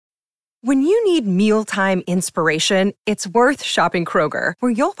When you need mealtime inspiration, it's worth shopping Kroger,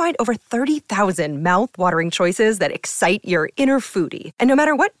 where you'll find over 30,000 mouth-watering choices that excite your inner foodie. And no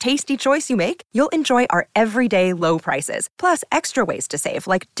matter what tasty choice you make, you'll enjoy our everyday low prices, plus extra ways to save,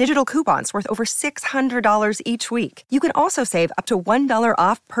 like digital coupons worth over $600 each week. You can also save up to $1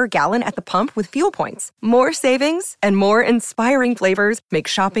 off per gallon at the pump with fuel points. More savings and more inspiring flavors make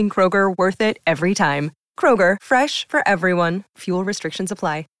shopping Kroger worth it every time. Kroger, fresh for everyone. Fuel restrictions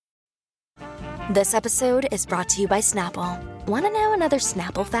apply. This episode is brought to you by Snapple. Want to know another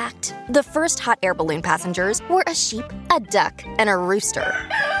Snapple fact? The first hot air balloon passengers were a sheep, a duck, and a rooster.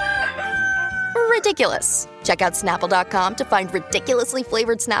 Ridiculous. Check out Snapple.com to find ridiculously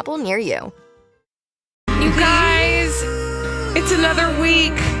flavored Snapple near you. You guys, it's another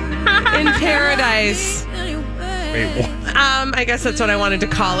week in paradise. Wait, what? I guess that's what I wanted to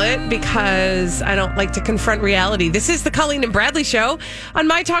call it because I don't like to confront reality. This is the Colleen and Bradley Show on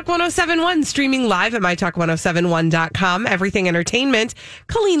My Talk 1071, streaming live at MyTalk1071.com. Everything Entertainment.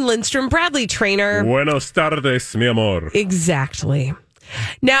 Colleen Lindstrom, Bradley Trainer. Buenos tardes, mi amor. Exactly.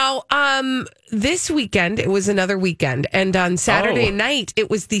 Now, this weekend, it was another weekend. And on Saturday night, it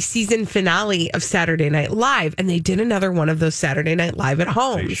was the season finale of Saturday Night Live. And they did another one of those Saturday Night Live at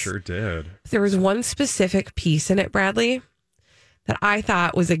home. They sure did. There was one specific piece in it, Bradley, that I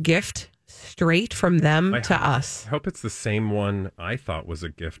thought was a gift straight from them to us. I hope it's the same one I thought was a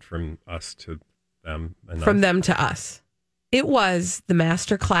gift from us to them. From them to us. It was the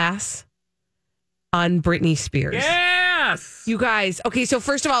masterclass on Britney Spears. Yes! You guys, okay, so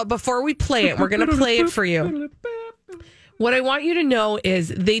first of all, before we play it, we're going to play it for you. What I want you to know is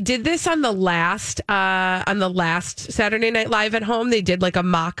they did this on the last Saturday Night Live at home. They did like a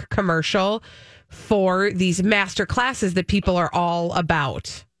mock commercial for these master classes that people are all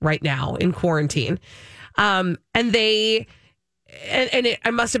about right now in quarantine. And it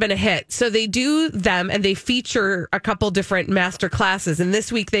must have been a hit. So they do them and they feature a couple different master classes. And this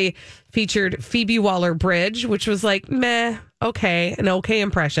week they featured Phoebe Waller-Bridge, which was like, meh, okay, an okay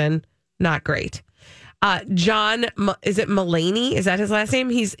impression, not great. John, is it Mulaney? Is that his last name?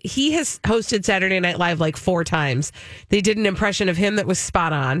 He has hosted Saturday Night Live like 4 times. They did an impression of him that was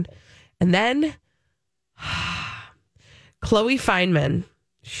spot on. And then Chloe Fineman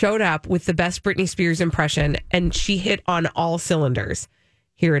showed up with the best Britney Spears impression, and she hit on all cylinders.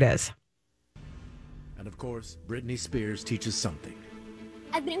 Here it is. And of course, Britney Spears teaches something.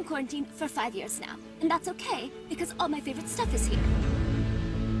 I've been in quarantine for 5 years now, and that's okay because all my favorite stuff is here.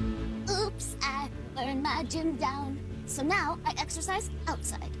 Oops, I burned my gym down. So now I exercise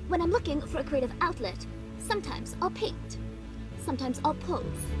outside. When I'm looking for a creative outlet, sometimes I'll paint, sometimes I'll pose.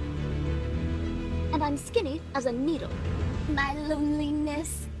 And I'm skinny as a needle. My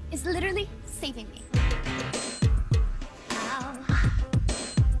loneliness is literally saving me. Oh,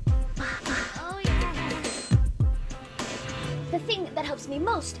 yeah. The thing that helps me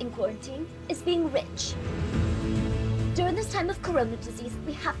most in quarantine is being rich. During this time of corona disease,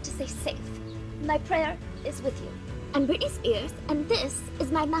 we have to stay safe. My prayer is with you. I'm Britney Spears, and this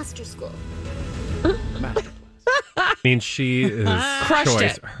is my master school. I mean, she is Crushed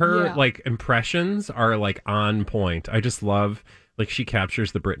choice. it. Her like impressions are like on point. I just love like she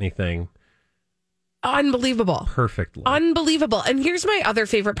captures the Britney thing Unbelievable. perfectly. Unbelievable. And here's my other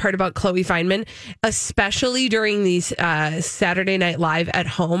favorite part about Chloe Fineman, especially during these Saturday Night Live at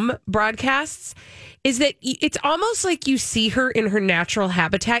home broadcasts, is that it's almost like you see her in her natural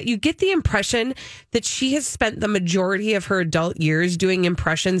habitat. You get the impression that she has spent the majority of her adult years doing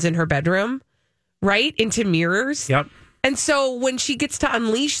impressions in her bedroom, right? Into mirrors. Yep. And so when she gets to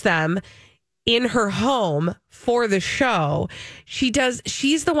unleash them in her home for the show,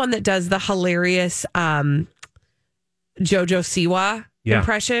 she's the one that does the hilarious JoJo Siwa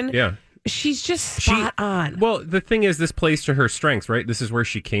impression. Yeah. She's just spot on. Well, the thing is, this plays to her strengths, right? This is where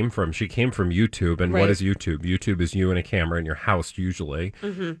she came from. She came from YouTube. And what is YouTube? YouTube is you and a camera in your house, usually.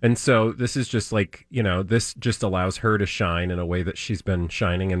 Mm-hmm. And so this is just like, this just allows her to shine in a way that she's been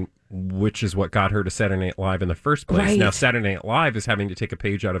shining, and which is what got her to Saturday Night Live in the first place. Right. Now, Saturday Night Live is having to take a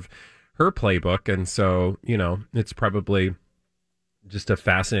page out of her playbook. And so, it's probably just a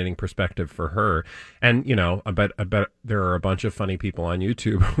fascinating perspective for her. And, I bet there are a bunch of funny people on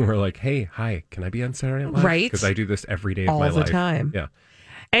YouTube who are like, hey, hi, can I be on Saturday Night Live? Right. Because I do this every day of my life. All the time. Yeah.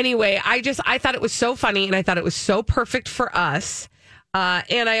 Anyway, I thought it was so funny, and I thought it was so perfect for us.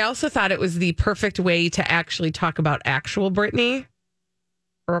 And I also thought it was the perfect way to actually talk about actual Britney.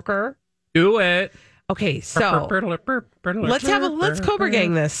 Do it. Okay, so let's Cobra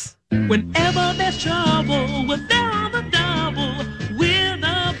Gang this. Whenever there's trouble, we're there on the double. We're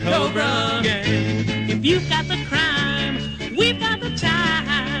the Cobra Gang. If you've got the crime, we've got the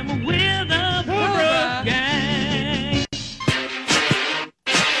time. We're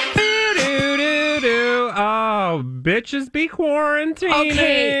bitches be quarantining.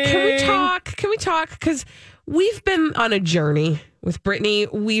 Okay, can we talk? Because we've been on a journey with Brittany.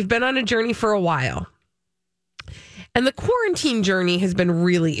 We've been on a journey for a while. And the quarantine journey has been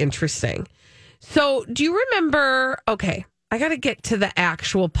really interesting. So do you remember? Okay, I got to get to the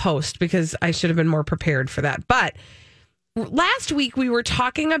actual post because I should have been more prepared for that. But last week we were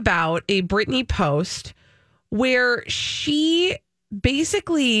talking about a Brittany post where she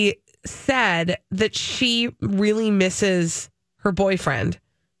basically said that she really misses her boyfriend,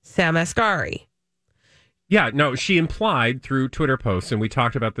 Sam Asghari. Yeah, no, she implied through Twitter posts, and we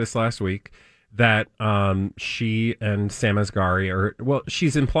talked about this last week, that she and Sam Asghari are, well,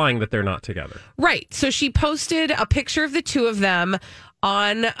 she's implying that they're not together. Right. So she posted a picture of the two of them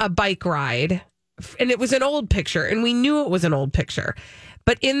on a bike ride, and it was an old picture, and we knew it was an old picture.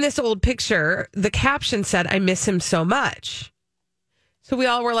 But in this old picture, the caption said, "I miss him so much." So we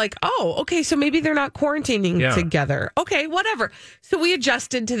all were like, oh, okay, so maybe they're not quarantining together. Okay, whatever. So we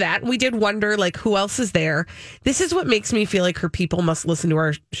adjusted to that. We did wonder, like, who else is there? This is what makes me feel like her people must listen to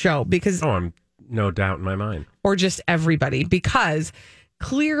our show because... Oh, I'm no doubt in my mind. Or just everybody, because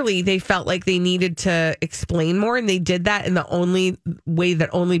clearly they felt like they needed to explain more, and they did that in the only way that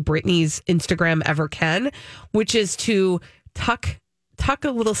only Britney's Instagram ever can, which is to tuck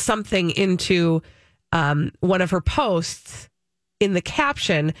a little something into one of her posts in the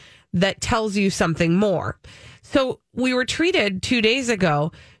caption that tells you something more. So we were treated 2 days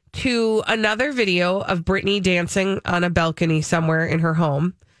ago to another video of Britney dancing on a balcony somewhere in her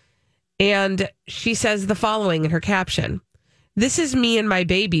home. And she says the following in her caption: "This is me and my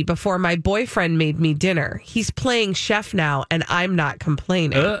baby before my boyfriend made me dinner. He's playing chef now and I'm not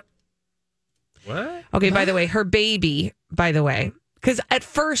complaining." What? Okay, by the way, her baby, because at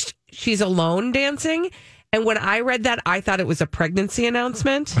first she's alone dancing. And when I read that, I thought it was a pregnancy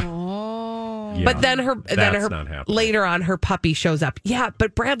announcement. Oh. Yeah, but then later on, her puppy shows up. Yeah,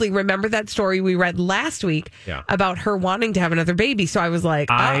 but Bradley, remember that story we read last week about her wanting to have another baby? So I was like,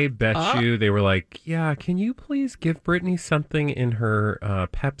 I bet you they were like, yeah, can you please give Brittany something in her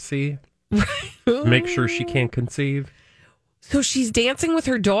Pepsi? Make sure she can't conceive. So she's dancing with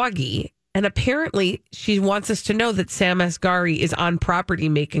her doggy. And apparently she wants us to know that Sam Asghari is on property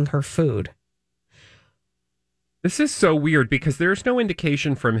making her food. This is so weird because there's no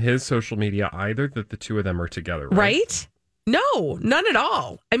indication from his social media either that the two of them are together, right? No, none at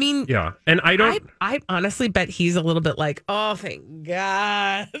all. I mean, yeah. And I honestly bet he's a little bit like, oh, thank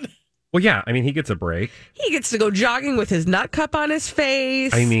God. Well, yeah. I mean, he gets a break. He gets to go jogging with his nut cup on his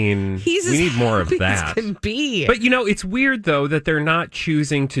face. I mean, we need more of that. Can be. But, it's weird, though, that they're not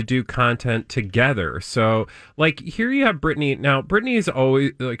choosing to do content together. So, like, here you have Brittany. Now, Brittany is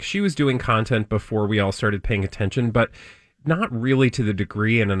always, like, she was doing content before we all started paying attention, but not really to the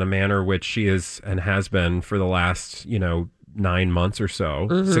degree and in a manner which she is and has been for the last, 9 months or so,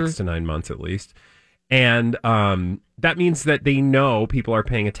 6 to 9 months at least. And that means that they know people are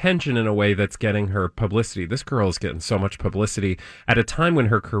paying attention in a way that's getting her publicity. This girl is getting so much publicity at a time when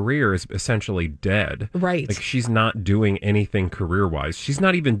her career is essentially dead. Right. Like, she's not doing anything career-wise. She's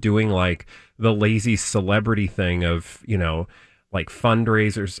not even doing, like, the lazy celebrity thing of, like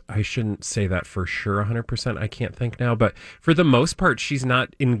fundraisers. I shouldn't say that for sure 100%. I can't think now. But for the most part, she's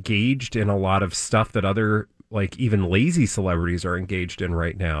not engaged in a lot of stuff that other, like, even lazy celebrities are engaged in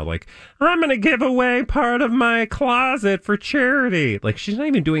right now. Like, I'm going to give away part of my closet for charity. Like, she's not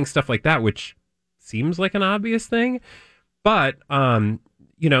even doing stuff like that, which seems like an obvious thing. But,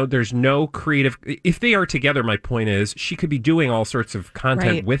 there's no creative... If they are together, my point is, she could be doing all sorts of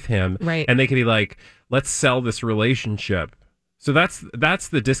content with him. Right. And they could be like, let's sell this relationship. So that's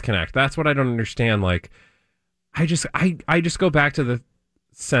the disconnect. That's what I don't understand. Like, I just go back to the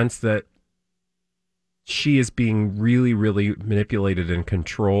sense that she is being really, really manipulated and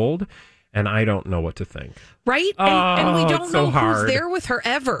controlled, and I don't know what to think. Right? And we don't know hard. who's there with her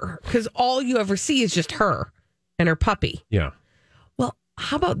ever, because all you ever see is just her and her puppy. Yeah. Well,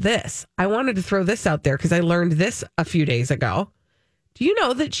 how about this? I wanted to throw this out there because I learned this a few days ago. Do you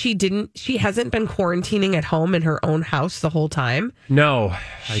know that she hasn't been quarantining at home in her own house the whole time? No,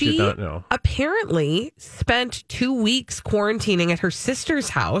 I did not know. Apparently spent 2 weeks quarantining at her sister's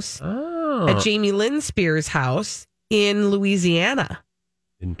house, at Jamie Lynn Spears' house in Louisiana.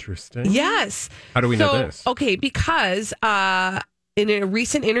 Interesting. Yes. How do we know this? Okay, because in a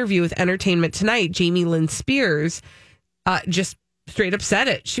recent interview with Entertainment Tonight, Jamie Lynn Spears just straight up said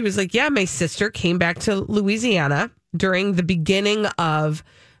it. She was like, yeah, my sister came back to Louisiana during the beginning of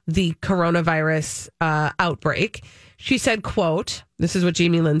the coronavirus outbreak. She said, quote, this is what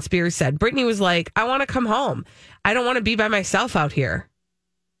Jamie Lynn Spears said. Brittany was like, I want to come home. I don't want to be by myself out here.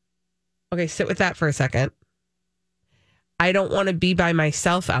 Okay, sit with that for a second. I don't want to be by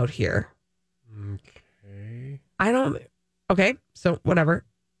myself out here. Okay, so whatever.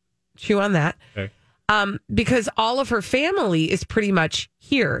 Chew on that. Okay. Because all of her family is pretty much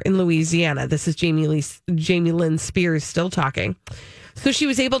here in Louisiana. This is Jamie Lynn Spears still talking. So she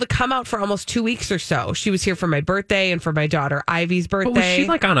was able to come out for almost 2 weeks or so. She was here for my birthday and for my daughter Ivy's birthday. But was she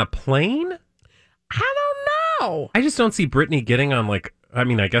like on a plane? I don't know. I just don't see Brittany getting on like, I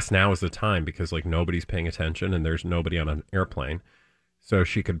mean, I guess now is the time because like nobody's paying attention and there's nobody on an airplane. So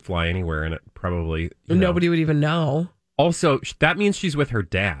she could fly anywhere and it probably... Nobody would even know. Also, that means she's with her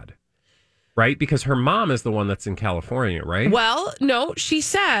dad, right? Because her mom is the one that's in California, right? Well, no, she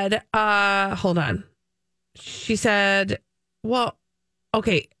said, hold on. She said, well,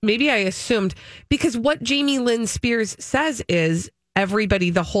 okay, maybe I assumed, because what Jamie Lynn Spears says is everybody,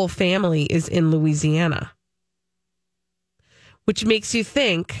 the whole family is in Louisiana, which makes you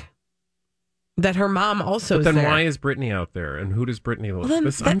think that her mom also is there. But then why is Brittany out there? And who does Brittany live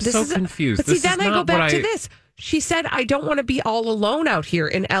with? I'm so confused. But see, then I go back to this. She said, I don't want to be all alone out here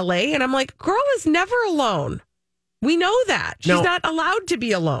in LA. And I'm like, girl is never alone. We know that. She's not allowed to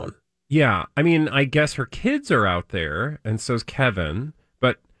be alone. Yeah. I mean, I guess her kids are out there, and so's Kevin,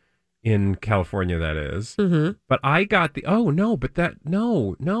 but in California, that is. Mm-hmm. But I got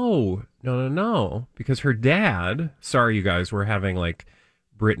no, because her dad, sorry, you guys, we're having like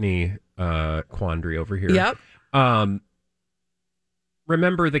Brittany quandary over here. Yep.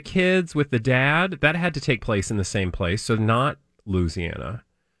 Remember the kids with the dad? That had to take place in the same place, so not Louisiana.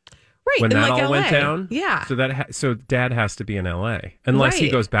 Right. When that like all LA. went down? Yeah. So dad has to be in LA, unless he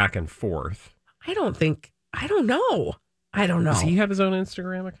Right. goes back and forth. I don't know. Does he have his own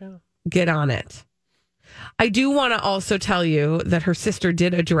Instagram account? Get on it. I do want to also tell you that her sister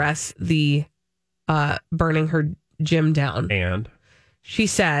did address the burning her gym down. And she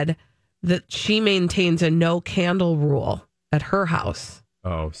said that she maintains a no candle rule at her house.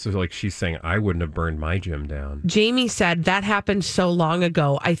 Oh, so like she's saying, I wouldn't have burned my gym down. Jamie said that happened so long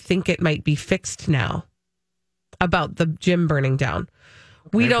ago. I think it might be fixed now about the gym burning down.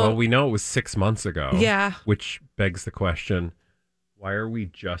 Okay, well, we know it was 6 months ago. Yeah. Which begs the question, why are we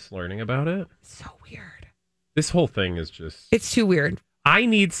just learning about it? So weird. This whole thing is just... It's too weird. I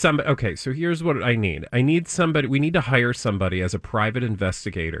need somebody... Okay, so here's what I need. We need to hire somebody as a private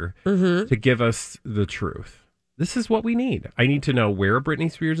investigator to give us the truth. This is what we need. I need to know where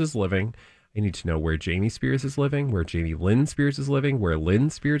Britney Spears is living. I need to know where Jamie Spears is living, where Jamie Lynn Spears is living, where Lynn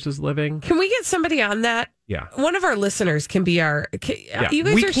Spears is living. Can we get somebody on that? Yeah. One of our listeners can be our... You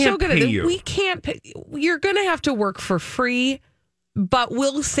guys are so good at it. We can't pay... You're going to have to work for free, but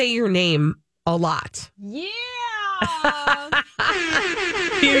we'll say your name a lot. Yeah!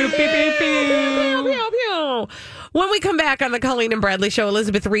 Pew, pew, pew, pew, pew, pew. When we come back on the Colleen and Bradley Show,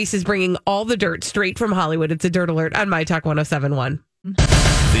 Elizabeth Reese is bringing all the dirt straight from Hollywood. It's a Dirt Alert on My Talk 107.1.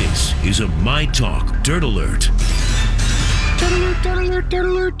 This is a My Talk Dirt Alert. Dirt alert, dirt alert, dirt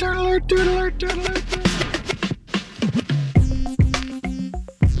alert, dirt alert, dirt alert, dirt alert.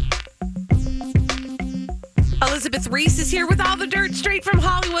 Elizabeth Reese is here with all the dirt straight from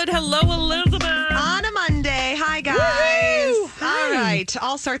Hollywood. Hello, Elizabeth. On a Monday. Hi, guys. Woo-hoo. Hi. All right.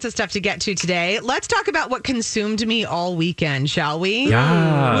 All sorts of stuff to get to today. Let's talk about what consumed me all weekend, shall we?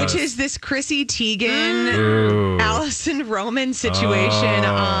 Yes. Which is this Chrissy Teigen, Allison Roman situation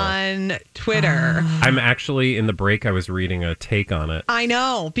on Twitter. I'm actually, in the break, I was reading a take on it. I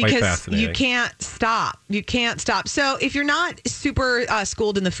know, Quite because fascinating. you can't stop. You can't stop. So if you're not super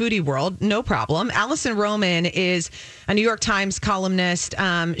schooled in the foodie world, no problem. Allison Roman is a New York Times columnist.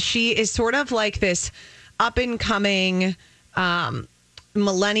 She is sort of like this up-and-coming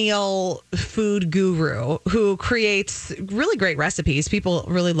millennial food guru who creates really great recipes. People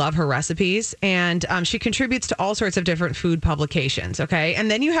really love her recipes. And she contributes to all sorts of different food publications. Okay. And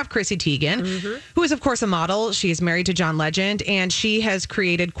then you have Chrissy Teigen, who is, of course, a model. She is married to John Legend, and she has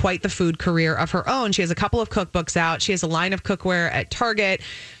created quite the food career of her own. She has a couple of cookbooks out. She has a line of cookware at Target.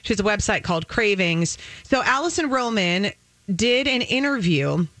 She has a website called Cravings. So Allison Roman did an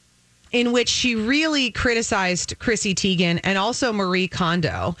interview in which she really criticized Chrissy Teigen and also Marie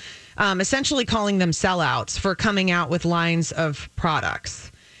Kondo, essentially calling them sellouts for coming out with lines of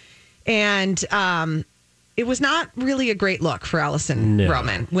products. And it was not really a great look for Allison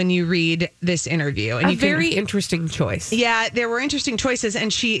Roman when you read this interview. And very interesting choice. Yeah, there were interesting choices,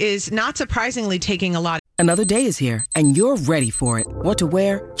 and she is not surprisingly taking a lot. Another day is here, and you're ready for it. What to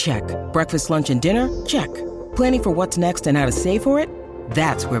wear? Check. Breakfast, lunch, and dinner? Check. Planning for what's next and how to save for it?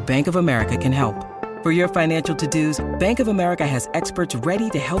 That's where Bank of America can help. For your financial to-dos, Bank of America has experts ready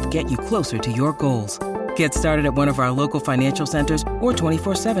to help get you closer to your goals. Get started at one of our local financial centers or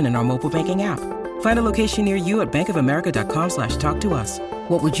 24/7 in our mobile banking app. Find a location near you at bankofamerica.com/talktous.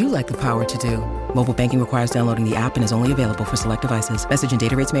 What would you like the power to do? Mobile banking requires downloading the app and is only available for select devices. Message and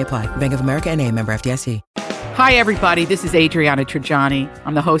data rates may apply. Bank of America N.A., member FDIC. Hi, everybody. This is Adriana Trajani.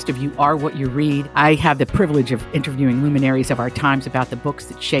 I'm the host of You Are What You Read. I have the privilege of interviewing luminaries of our times about the books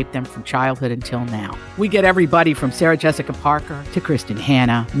that shaped them from childhood until now. We get everybody from Sarah Jessica Parker to Kristen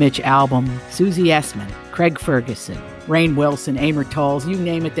Hanna, Mitch Albom, Susie Essman, Craig Ferguson, Rainn Wilson, Amor Tolls, you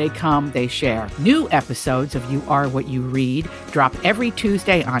name it, they come, they share. New episodes of You Are What You Read drop every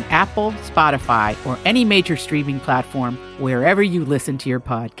Tuesday on Apple, Spotify, or any major streaming platform wherever you listen to your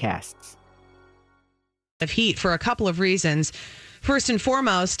podcasts. Of heat for a couple of reasons. First and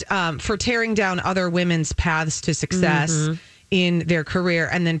foremost, for tearing down other women's paths to success in their career,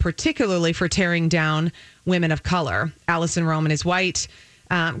 and then particularly for tearing down women of color. Alison Roman is white,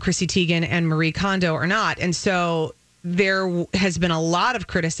 Chrissy Teigen and Marie Kondo are not. And so there has been a lot of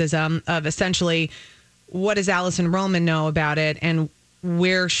criticism of essentially, what does Alison Roman know about it, and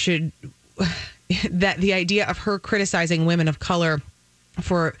where should that the idea of her criticizing women of color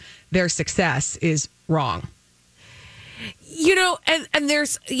for their success is wrong. And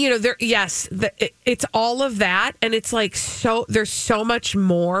there's, it's all of that. And it's like, there's so much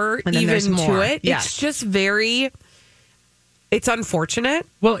more even to it. Yes. It's just it's unfortunate.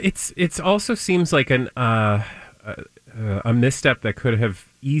 Well, it's also seems like a misstep that could have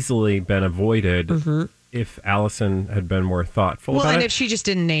easily been avoided if Alison had been more thoughtful about it. Well, and if she just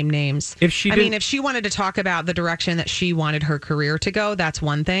didn't name names. If she wanted to talk about the direction that she wanted her career to go, that's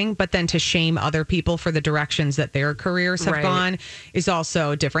one thing. But then to shame other people for the directions that their careers have gone is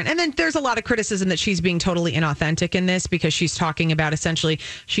also different. And then there's a lot of criticism that she's being totally inauthentic in this, because she's talking about essentially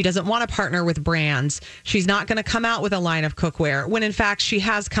she doesn't want to partner with brands. She's not going to come out with a line of cookware, when in fact she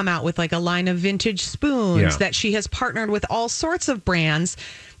has come out with like a line of vintage spoons that she has partnered with all sorts of brands.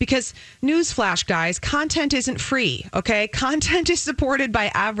 Because newsflash, guys, content isn't free, okay? Content is supported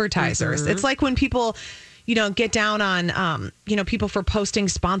by advertisers. It's like when people, get down on, people for posting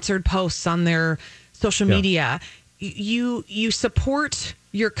sponsored posts on their social media. You support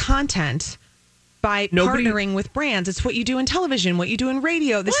your content by partnering with brands. It's what you do in television, what you do in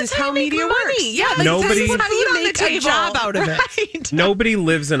radio. This is how media works. Yeah, nobody how you make a job out of it. Nobody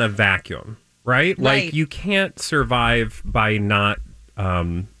lives in a vacuum, right? Like you can't survive by not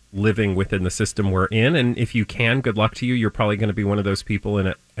living within the system we're in, and if you can, good luck to you. You're probably going to be one of those people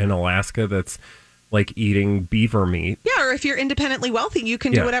in Alaska that's like eating beaver meat. Yeah, or if you're independently wealthy, you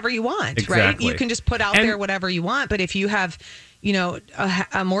can do whatever you want, right? You can just put out there whatever you want. But if you have,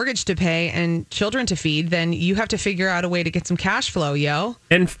 a mortgage to pay and children to feed, then you have to figure out a way to get some cash flow, yo.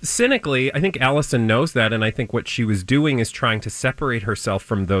 And cynically, I think Alison knows that, and I think what she was doing is trying to separate herself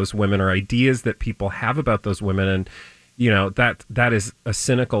from those women, or ideas that people have about those women, and that is a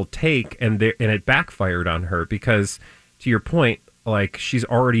cynical take, and it backfired on her, because to your point, like, she's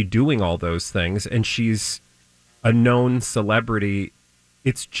already doing all those things, and she's a known celebrity.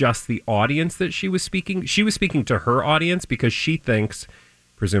 It's just the audience that she was speaking to her audience, because she thinks,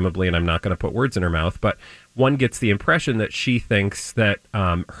 presumably, and I'm not going to put words in her mouth, but one gets the impression that she thinks that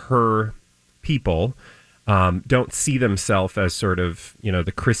her people don't see themselves as sort of,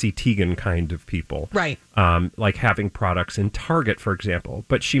 the Chrissy Teigen kind of people. Right. Like having products in Target, for example.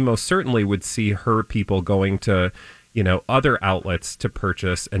 But she most certainly would see her people going to, other outlets to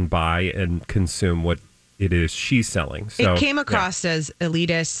purchase and buy and consume what it is she's selling. So, it came across as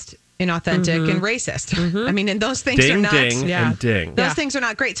elitist, inauthentic, and racist. I mean, and those things are not... and ding. Those things are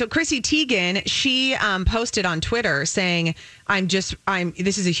not great. So Chrissy Teigen, she posted on Twitter saying, this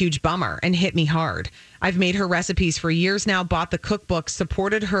is a huge bummer and hit me hard. I've made her recipes for years now, bought the cookbook,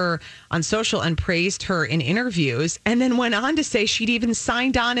 supported her on social, and praised her in interviews, and then went on to say she'd even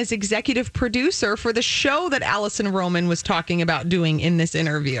signed on as executive producer for the show that Alison Roman was talking about doing in this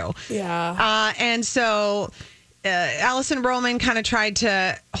interview. Yeah. And so... Alison Roman kind of tried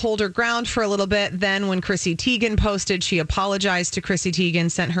to hold her ground for a little bit. Then when Chrissy Teigen posted, she apologized to Chrissy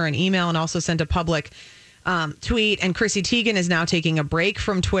Teigen, sent her an email, and also sent a public tweet. And Chrissy Teigen is now taking a break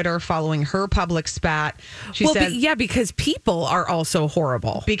from Twitter following her public spat. She said, because people are also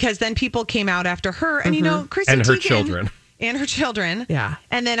horrible. Because then people came out after her. And, Chrissy and her Teigen... children. And her children. Yeah.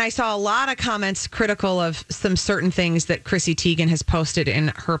 And then I saw a lot of comments critical of some certain things that Chrissy Teigen has posted in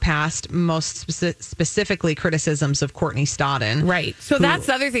her past, most specifically criticisms of Courtney Stodden. Right. So that's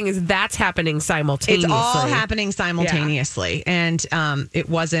the other thing, is that's happening simultaneously. It's all happening simultaneously. Yeah. And it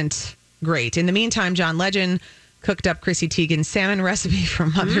wasn't great. In the meantime, John Legend cooked up Chrissy Teigen's salmon recipe for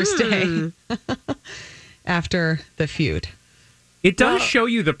Mother's Day after the feud. It does show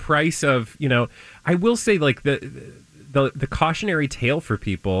you the price of, I will say, like, the cautionary tale for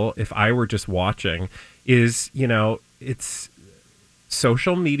people, if I were just watching, is, it's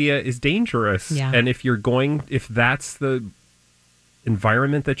social media is dangerous. Yeah. And if that's the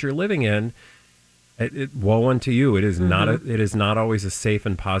environment that you're living in, woe unto you. It is it is not always a safe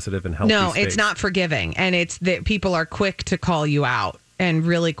and positive and healthy No, space. it's not forgiving. And it's that people are quick to call you out and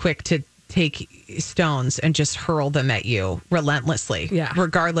really quick to take stones and just hurl them at you relentlessly,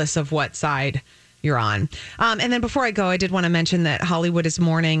 regardless of what side you're on. And then before I go, I did want to mention that Hollywood is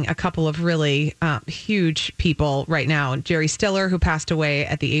mourning a couple of really huge people right now. Jerry Stiller, who passed away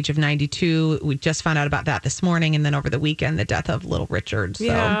at the age of 92. We just found out about that this morning. And then over the weekend, the death of Little Richard. So.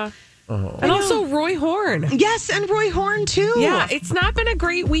 Yeah. Oh. And also Roy Horn. Yes, and Roy Horn, too. Yeah, it's not been a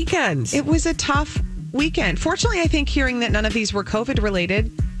great weekend. It was a tough weekend. Fortunately, I think hearing that none of these were COVID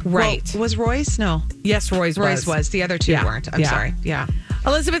related. Right. Well, was Roy's? No. Yes, Roy's was. The other two weren't. I'm sorry. Yeah.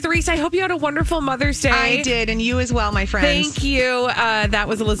 Elizabeth Reese, I hope you had a wonderful Mother's Day. I did, and you as well, my friends. Thank you. That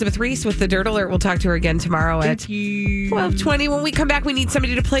was Elizabeth Reese with the Dirt Alert. We'll talk to her again tomorrow at 12:20. When we come back, we need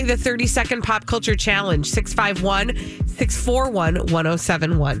somebody to play the 30-second pop culture challenge.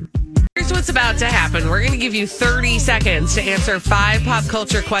 651-641-1071. Here's what's about to happen. We're going to give you 30 seconds to answer 5 pop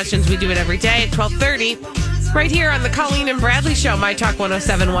culture questions. We do it every day at 12:30. Right here on the Colleen and Bradley Show, My Talk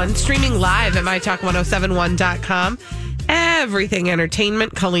 1071, streaming live at mytalk1071.com. Everything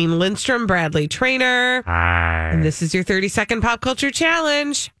Entertainment. Colleen Lindstrom, Bradley Trainer. Hi. And this is your 30-second pop culture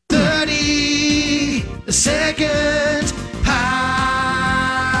challenge. 30-second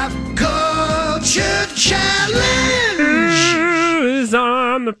pop culture challenge. Who's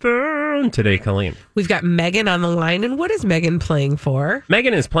on the phone today, Colleen? We've got Megan on the line. And what is Megan playing for?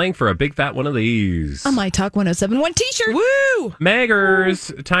 Megan is playing for a big fat one of these. A My Talk 1071 t-shirt. Woo!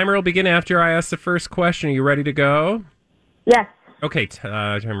 Meggers, timer will begin after I ask the first question. Are you ready to go? Yes. Okay,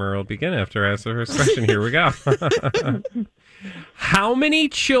 timer will begin after I ask the first question. Here we go. How many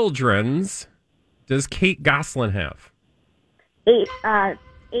children's does Kate Gosselin have? 8.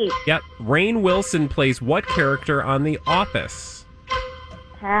 8. Yep. Rainn Wilson plays what character on The Office?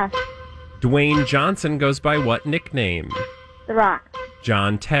 Pass. Dwayne Johnson goes by what nickname? The Rock.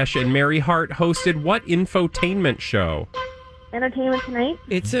 John Tesh and Mary Hart hosted what infotainment show? Entertainment Tonight.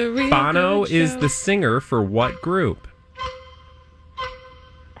 It's a real Bono good is show. the singer for what group?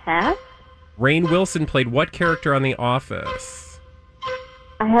 Pass. Rainn Wilson played what character on The Office?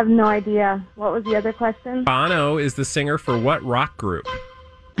 I have no idea. What was the other question? Bono is the singer for what rock group?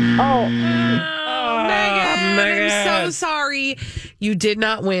 Oh. Megan, I'm so sorry. You did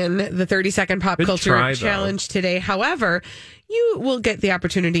not win the 30-second pop Good culture try, though. challenge today. However, you will get the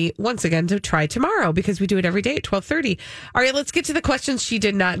opportunity once again to try tomorrow because we do it every day at 12:30. All right, let's get to the questions she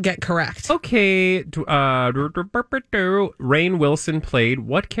did not get correct. Okay. Rainn Wilson played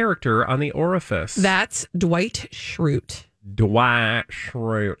what character on The Orifice? That's Dwight Schrute. Dwight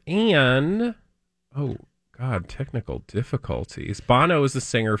Schrute. And, oh, God, technical difficulties. Bono is the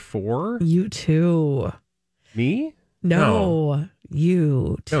singer for? You too. Me? No.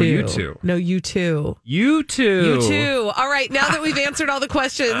 You too. No, you too. No, you too. You too. You too. All right. Now that we've answered all the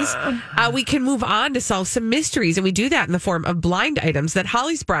questions, we can move on to solve some mysteries. And we do that in the form of blind items that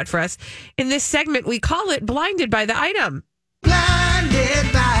Holly's brought for us. In this segment, we call it Blinded by the Item.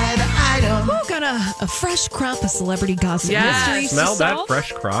 Blinded by the item. Oh, got a fresh crop of celebrity gossip Yes. mysteries to Smell that solve.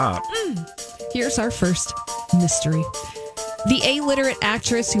 fresh crop. Here's our first mystery. The illiterate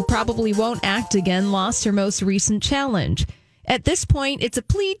actress who probably won't act again lost her most recent challenge. At this point, it's a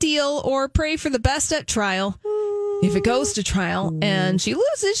plea deal or pray for the best at trial. If it goes to trial and she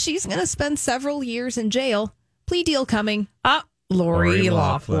loses, she's going to spend several years in jail. Plea deal coming. Lori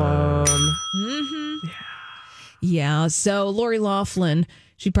Loughlin. Mm-hmm. Yeah, so Lori Loughlin,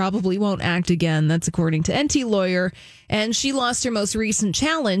 she probably won't act again. That's according to NT Lawyer. And she lost her most recent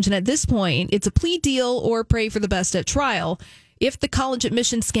challenge. And at this point, it's a plea deal or pray for the best at trial. If the college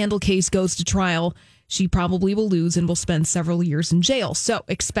admission scandal case goes to trial, she probably will lose and will spend several years in jail. So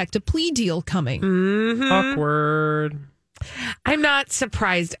expect a plea deal coming. Mm-hmm. Awkward. I'm not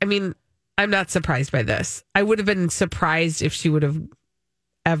surprised. I mean, I'm not surprised by this. I would have been surprised if she would have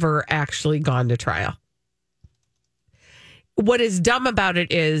ever actually gone to trial. What is dumb about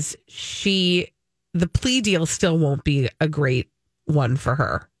it is the plea deal still won't be a great one for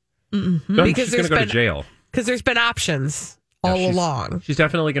her. Mm-hmm. Because she's going to go to jail. Because there's been options all along. She's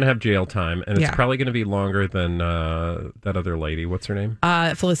definitely going to have jail time, and it's Yeah. probably going to be longer than that other lady. What's her name?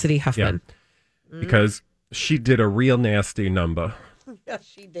 Felicity Huffman. Yeah. Because she did a real nasty number. Yes,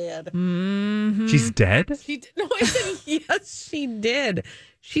 she did. Mm-hmm. She's dead? She did. No, I said yes, she did.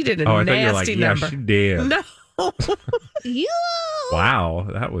 She did a I thought you were nasty like, number. yeah, she did. No. Yeah. Wow,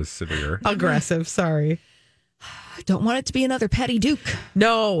 that was severe. Aggressive, sorry. Don't want it to be another Petty Duke.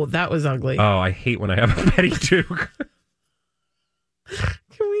 No, that was ugly. Oh, I hate when I have a Petty Duke.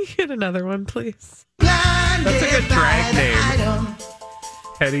 Can we get another one, please? That's a good drag name.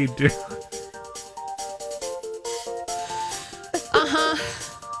 Petty Duke.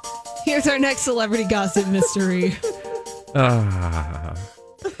 Here's our next celebrity gossip mystery.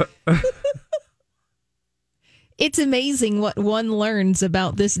 It's amazing what one learns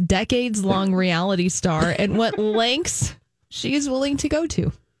about this decades-long reality star and what lengths she is willing to go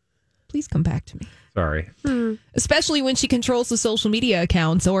to. Please come back to me. Sorry. Especially when she controls the social media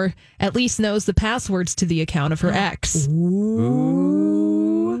accounts or at least knows the passwords to the account of her ex.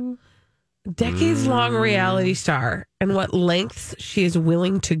 Ooh. Decades-long reality star and what lengths she is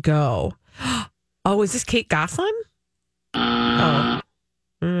willing to go. Oh, is this Kate Gosselin? Oh.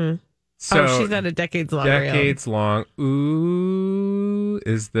 So she's not a decades-long Decades long. Ooh,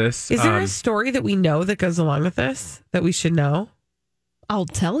 is this... Is there a story that we know that goes along with this that we should know? I'll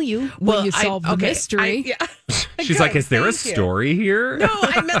tell you when you solve the mystery. She's like, is there a story here? No,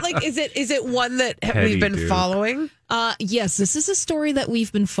 I meant like, is it one that we've been following? Yes, this is a story that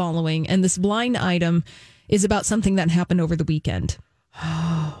we've been following, and this blind item is about something that happened over the weekend.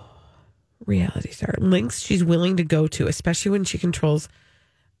 Reality star links she's willing to go to, especially when she controls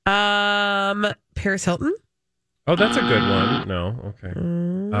Paris Hilton. Oh, that's a good one. No,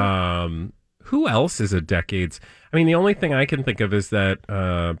 okay. Who else is a decades? I mean, the only thing I can think of is that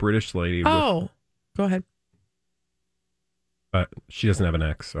British lady. Go ahead. But she doesn't have an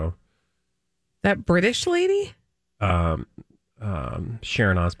ex, so. That British lady? Sharon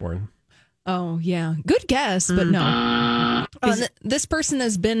Osbourne. Oh, yeah. Good guess, but no. This person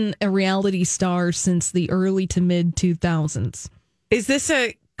has been a reality star since the early to mid 2000s. Is this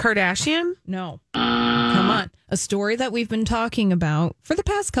a Kardashian? No. Come on. A story that we've been talking about for the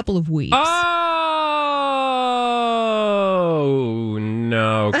past couple of weeks. Oh,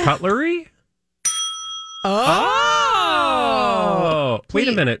 no. Cutlery? Wait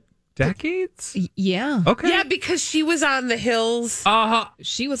a minute. Decades? Yeah. Okay. Yeah, because she was on the hills.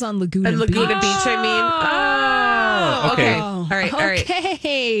 She was on Laguna Beach. Okay. All right.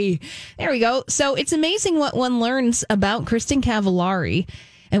 Okay. There we go. So it's amazing what one learns about Kristen Cavallari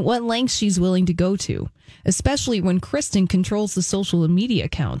and what lengths she's willing to go to, especially when Kristen controls the social media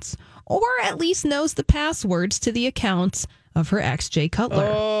accounts or at least knows the passwords to the accounts of her ex, Jay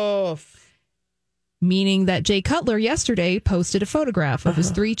Cutler. Meaning that Jay Cutler yesterday posted a photograph of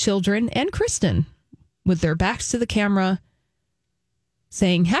his 3 children and Kristen with their backs to the camera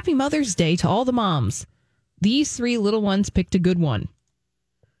saying, "Happy Mother's Day to all the moms. These 3 little ones picked a good one."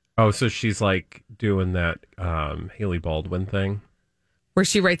 Oh, so she's like doing that Haley Baldwin thing? Where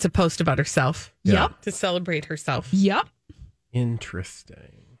she writes a post about herself. Yeah. Yep. To celebrate herself. Yep.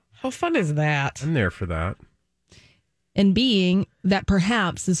 Interesting. How fun is that? I'm there for that. And being that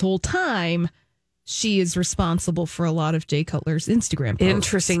perhaps this whole time she is responsible for a lot of Jay Cutler's Instagram posts.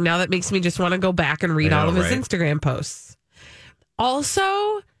 Interesting. Now that makes me just want to go back and read all of his Instagram posts. Also,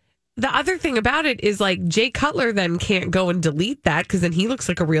 the other thing about it is like Jay Cutler then can't go and delete that because then he looks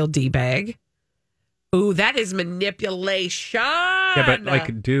like a real D-bag. Ooh, that is manipulation. Yeah, but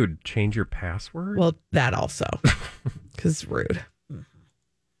like, dude, change your password? Well, that also. Because rude.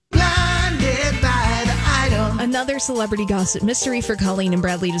 Another celebrity gossip mystery for Colleen and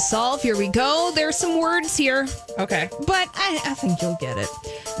Bradley to solve. Here we go. There's some words here. Okay. But I think you'll get it.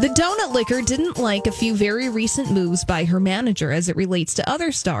 The donut licker didn't like a few very recent moves by her manager as it relates to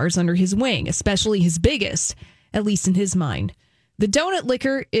other stars under his wing, especially his biggest, at least in his mind. The donut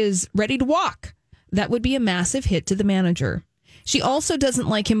licker is ready to walk. That would be a massive hit to the manager. She also doesn't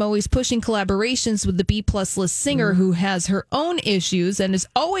like him always pushing collaborations with the B-plus list singer who has her own issues and is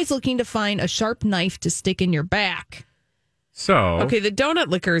always looking to find a sharp knife to stick in your back. So, okay, the donut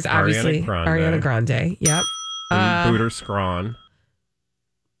licker is obviously Ariana Grande. Yep. Booter Scrawn.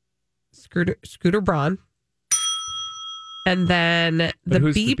 Scooter Braun. And then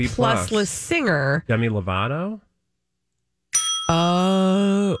the B-plus list singer. Demi Lovato?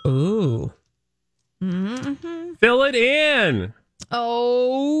 Ooh. Mm-hmm. Fill it in.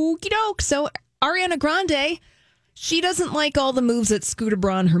 Okie doke. So Ariana Grande, she doesn't like all the moves that Scooter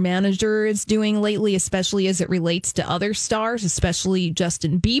Braun, her manager, is doing lately, especially as it relates to other stars, especially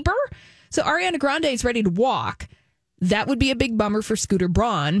Justin Bieber. So Ariana Grande is ready to walk. That would be a big bummer for Scooter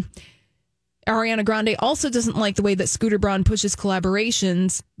Braun. Ariana Grande also doesn't like the way that Scooter Braun pushes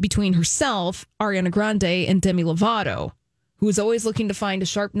collaborations between herself, Ariana Grande, and Demi Lovato, who is always looking to find a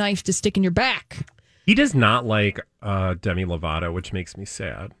sharp knife to stick in your back. He does not like Demi Lovato, which makes me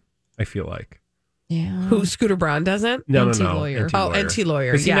sad, I feel like. Yeah. Who, Scooter Braun doesn't? No. NT-Lawyer. Oh,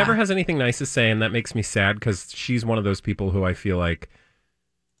 NT-Lawyer. Because yeah. he never has anything nice to say, and that makes me sad because she's one of those people who I feel like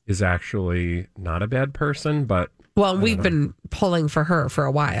is actually not a bad person, but Well, we've been pulling for her for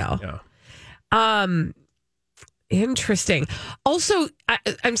a while. Yeah. Interesting. Also,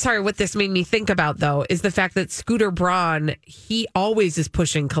 I'm sorry, what this made me think about, though, is the fact that Scooter Braun, he always is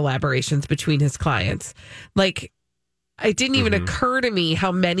pushing collaborations between his clients. Like, it didn't even occur to me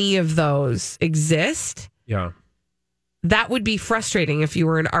how many of those exist. Yeah. That would be frustrating if you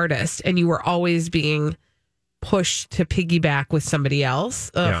were an artist and you were always being pushed to piggyback with somebody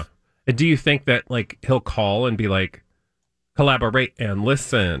else. Ugh. Yeah. And do you think that, like, he'll call and be like, collaborate and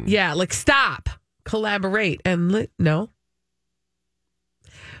listen? Yeah, like, stop. Collaborate and no.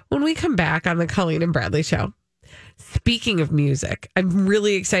 When we come back on the Colleen and Bradley show, speaking of music, I'm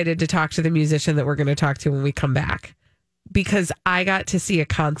really excited to talk to the musician that we're going to talk to when we come back, because I got to see a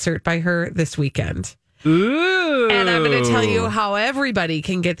concert by her this weekend. Ooh. And I'm going to tell you how everybody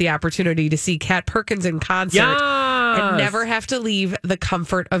can get the opportunity to see Kat Perkins in concert and never have to leave the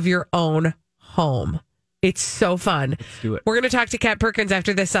comfort of your own home. It's so fun. Let's do it. We're going to talk to Kat Perkins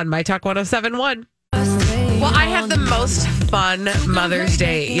after this on My Talk 107.1. Well, I had the most fun Mother's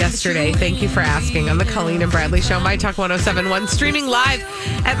Day yesterday. Thank you for asking. On the Colleen and Bradley show, My Talk 107.1, streaming live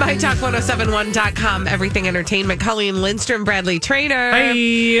at MyTalk1071.com. Everything Entertainment. Colleen Lindstrom, Bradley Trainer.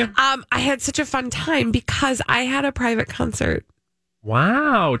 Hi. I had such a fun time because I had a private concert.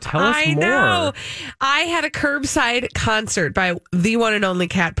 Wow. Tell us more. I know. I had a curbside concert by the one and only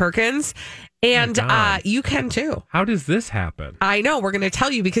Kat Perkins. And you can too. How does this happen? I know. We're going to tell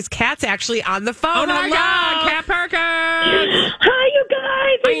you because Kat's actually on the phone. Oh my God, Kat Perkins! Hi, you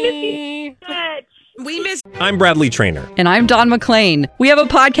guys. I miss you so much. We miss. I'm Bradley Trainer. And I'm Dawn McClain. We have a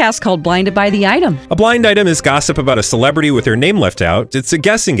podcast called Blinded by the Item. A blind item is gossip about a celebrity with their name left out. It's a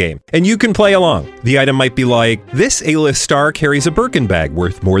guessing game, and you can play along. The item might be like, this A-list star carries a Birkin bag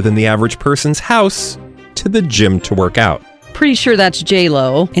worth more than the average person's house to the gym to work out. Pretty sure that's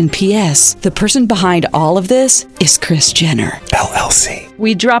J-Lo. And P.S. the person behind all of this is Kris Jenner, LLC.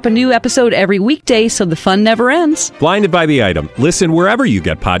 We drop a new episode every weekday so the fun never ends. Blinded by the Item. Listen wherever you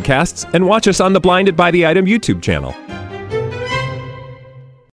get podcasts and watch us on the Blinded by the Item YouTube channel.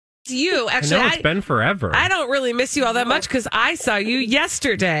 You actually, I know it's been forever. I don't really miss you all that much because I saw you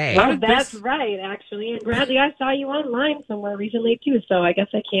yesterday. Oh, that's right, actually. And Bradley, I saw you online somewhere recently too, so I guess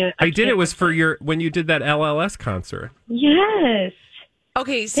I can't. I did. It was for when you did that LLS concert. Yes.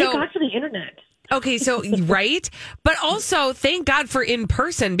 Okay, so thank God for the internet. Okay, so right, but also thank God for in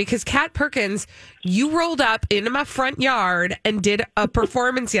person because Kat Perkins, you rolled up into my front yard and did a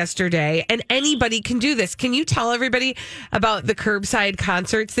performance yesterday, and anybody can do this. Can you tell everybody about the curbside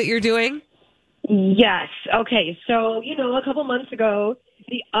concerts that you're doing? Yes. Okay, so a couple months ago,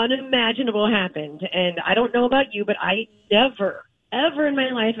 the unimaginable happened, and I don't know about you, but I never, ever in my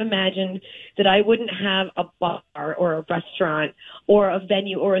life imagined that I wouldn't have a bar or a restaurant or a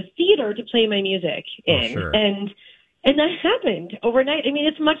venue or a theater to play my music in. Oh, sure. And that happened overnight. I mean,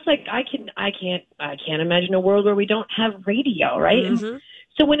 it's much like I can't imagine a world where we don't have radio, right? Mm-hmm. And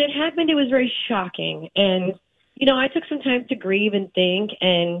so when it happened, it was very shocking. And, I took some time to grieve and think,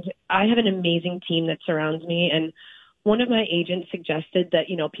 and I have an amazing team that surrounds me. And one of my agents suggested that,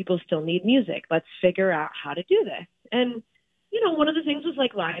 people still need music. Let's figure out how to do this. And one of the things was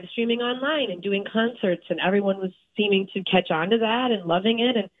like live streaming online and doing concerts, and everyone was seeming to catch on to that and loving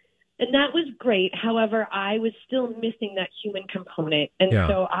it. And that was great. However, I was still missing that human component. And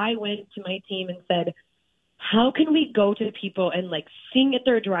so I went to my team and said, how can we go to people and sing at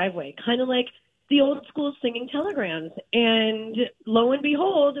their driveway? Kind of like the old school singing telegrams. And lo and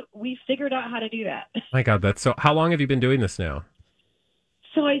behold, we figured out how to do that. My God, how long have you been doing this now?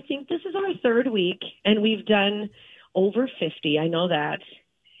 So I think this is our third week, and we've done over 50. I know that.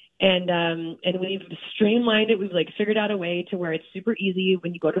 And we've streamlined it. We've figured out a way to where it's super easy.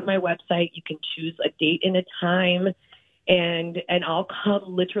 When you go to my website, you can choose a date and a time, and I'll come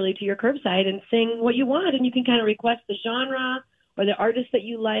literally to your curbside and sing what you want. And you can kind of request the genre or the artist that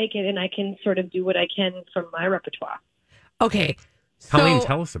you like, and I can sort of do what I can from my repertoire. Okay. Colleen,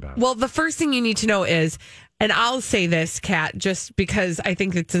 tell us about it. Well, the first thing you need to know is, and I'll say this, Kat, just because I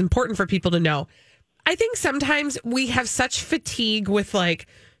think it's important for people to know, I think sometimes we have such fatigue with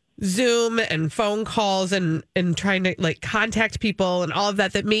Zoom and phone calls and trying to contact people and all of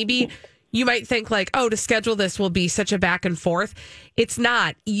that maybe you might think to schedule this will be such a back and forth. It's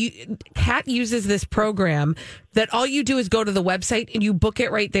not. Kat uses this program that all you do is go to the website and you book it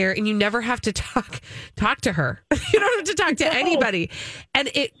right there, and you never have to talk to her. You don't have to talk to anybody.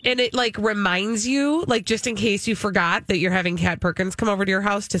 And it reminds you, just in case you forgot that you're having Kat Perkins come over to your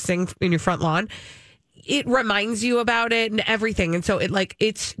house to sing in your front lawn. it reminds you about it and everything. And so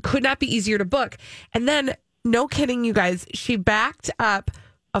it could not be easier to book. And then, no kidding, you guys, she backed up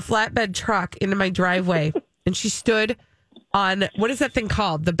a flatbed truck into my driveway and she stood on, what is that thing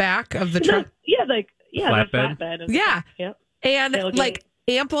called? The back of the truck? Flatbed. Yeah. Yep. And Tailgate.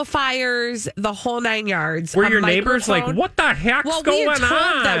 Amplifiers, the whole 9 yards. Were a your neighbors like, microphone. what the heck's going we had told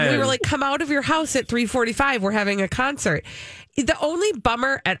on? them, we were like, come out of your house at 3:45. We're having a concert. The only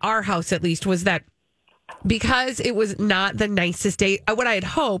bummer at our house, at least, was that because it was not the nicest day, what I had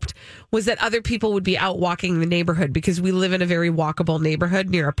hoped was that other people would be out walking the neighborhood because we live in a very walkable neighborhood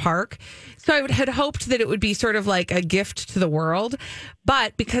near a park. So I had hoped that it would be sort of like a gift to the world.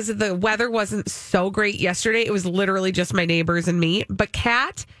 But because the weather wasn't so great yesterday, it was literally just my neighbors and me. But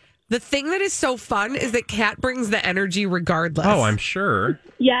Kat, the thing that is so fun is that Kat brings the energy regardless. Oh, I'm sure.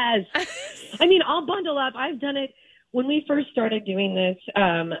 Yes. I mean, I'll bundle up. I've done it. When we first started doing this,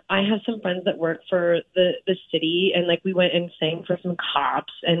 I have some friends that work for the city, and like we went and sang for some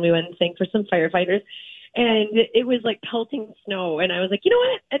cops, and we went and sang for some firefighters, and it was like pelting snow, and I was like, you know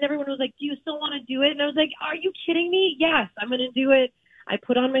what? And everyone was like, do you still want to do it? And I was like, are you kidding me? Yes, I'm going to do it. I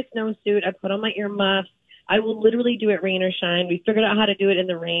put on my snowsuit, I put on my earmuffs. I will literally do it rain or shine. We figured out how to do it in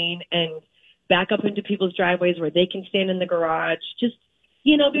the rain and back up into people's driveways where they can stand in the garage. Just,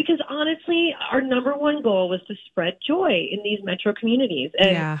 because honestly, our number one goal was to spread joy in these metro communities.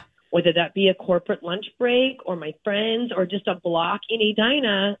 And whether that be a corporate lunch break or my friends or just a block in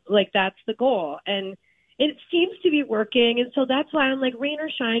Edina, like that's the goal. And it seems to be working. And so that's why I'm like, rain or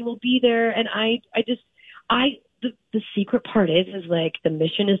shine, we'll be there. And the secret part is like the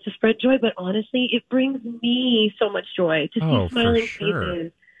mission is to spread joy, but honestly, it brings me so much joy to see smiling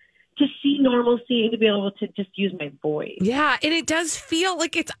faces, to see normalcy, and to be able to just use my voice. Yeah, and it does feel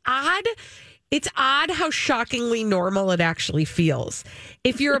like it's odd. It's odd how shockingly normal it actually feels.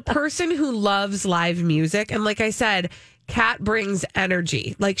 If you're a person who loves live music, and like I said, Kat brings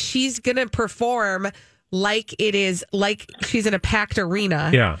energy. Like she's going to perform like it is, like she's in a packed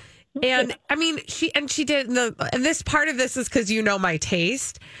arena. Yeah. And I mean, she did, and this part of this is because my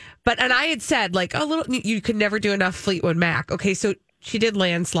taste. And I had said, like, you could never do enough Fleetwood Mac. Okay, so she did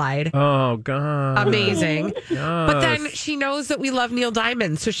Landslide. Oh, God. Amazing. Yes. But then she knows that we love Neil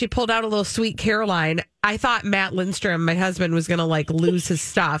Diamond. So she pulled out a little Sweet Caroline. I thought Matt Lindstrom, my husband, was going to like lose his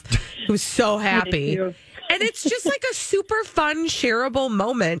stuff. He was so happy. And it's just like a super fun, shareable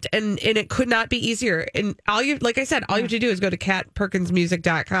moment. And it could not be easier. And like I said, all you have to do is go to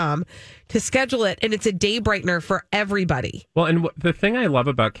katperkinsmusic.com to schedule it. And it's a day brightener for everybody. Well, and the thing I love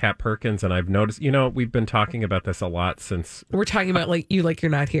about Kat Perkins, and I've noticed, we've been talking about this a lot since. We're talking about like you're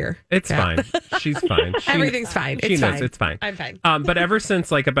not here. It's fine. She's fine. Everything's fine. She knows it's fine. I'm fine. But ever since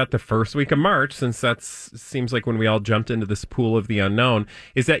like about the first week of March, since seems like when we all jumped into this pool of the unknown,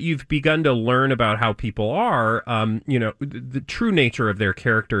 is that you've begun to learn about how people are, the true nature of their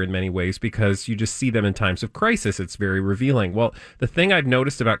character in many ways, because you just see them in times of crisis. It's very revealing. Well, the thing I've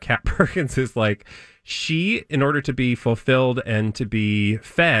noticed about Kat Perkins is like, she, in order to be fulfilled and to be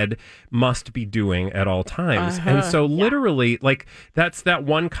fed, must be doing at all times. And so literally, like, that's that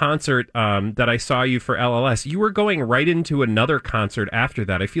one concert that I saw you for LLS. You were going right into another concert after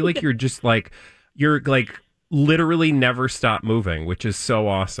that. I feel like you're just like, literally never stop moving, which is so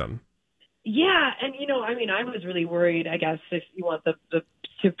awesome. Yeah. And, I was really worried, I guess, if you want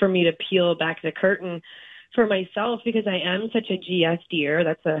for me to peel back the curtain for myself, because I am such a GSDer.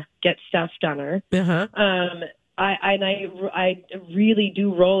 That's a get stuff doneer. I really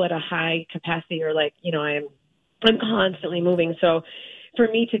do roll at a high capacity, or like, I'm constantly moving. So for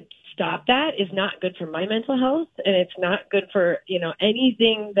me to stop that is not good for my mental health, and it's not good for,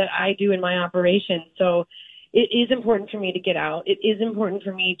 anything that I do in my operation. So it is important for me to get out. It is important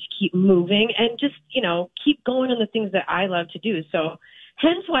for me to keep moving and just, keep going on the things that I love to do. So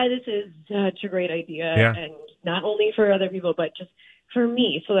hence why this is such a great idea, and not only for other people, but just for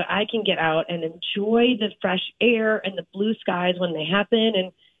me, so that I can get out and enjoy the fresh air and the blue skies when they happen,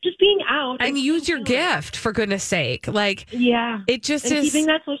 and just being out. And use your gift, for goodness sake. Like, it just and is. Keeping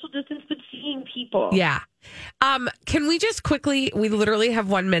that social distance, but seeing people. Yeah. Can we just quickly, we literally have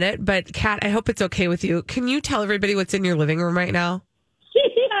 1 minute, but Kat, I hope it's okay with you. Can you tell everybody what's in your living room right now?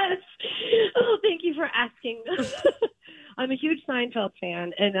 Yes. Oh, thank you for asking. I'm a huge Seinfeld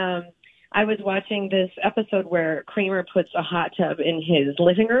fan, and I was watching this episode where Kramer puts a hot tub in his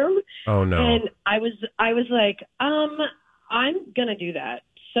living room. Oh no! And I was like, I'm gonna do that.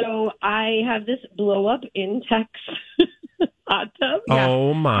 So I have this blow up Intex hot tub.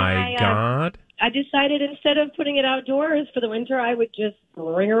 Oh my God! I decided instead of putting it outdoors for the winter, I would just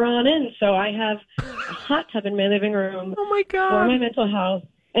bring her on in. So I have a hot tub in my living room. Oh my God! For my mental health.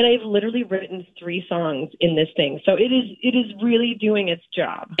 And I've literally written 3 songs in this thing. So it is really doing its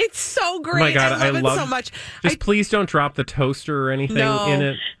job. It's so great. Oh my God, I love it so much. Just please don't drop the toaster or anything in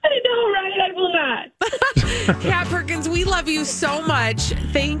it. I know, right? I will not. Kat Perkins, we love you so much.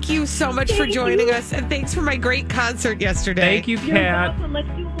 Thank you so much for joining us. And thanks for my great concert yesterday. Thank you, Kat. You're welcome. Let's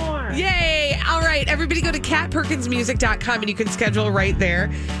do more. Yay. All right. Everybody go to katperkinsmusic.com and you can schedule right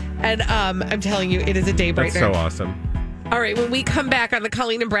there. And I'm telling you, it is a day breaker. That's so awesome. All right, when we come back on the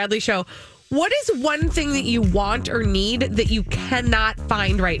Colleen and Bradley Show, what is one thing that you want or need that you cannot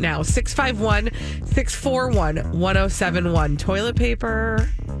find right now? 651-641-1071. Toilet paper?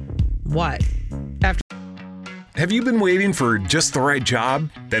 What? Have you been waiting for just the right job?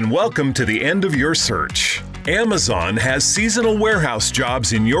 Then welcome to the end of your search. Amazon has seasonal warehouse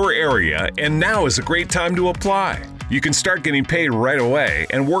jobs in your area, and now is a great time to apply. You can start getting paid right away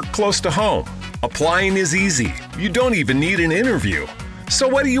and work close to home. Applying is easy. You don't even need an interview. So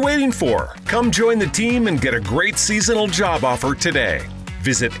what are you waiting for? Come join the team and get a great seasonal job offer today.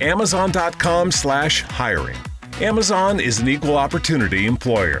 Visit Amazon.com/hiring. Amazon is an equal opportunity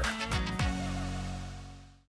employer.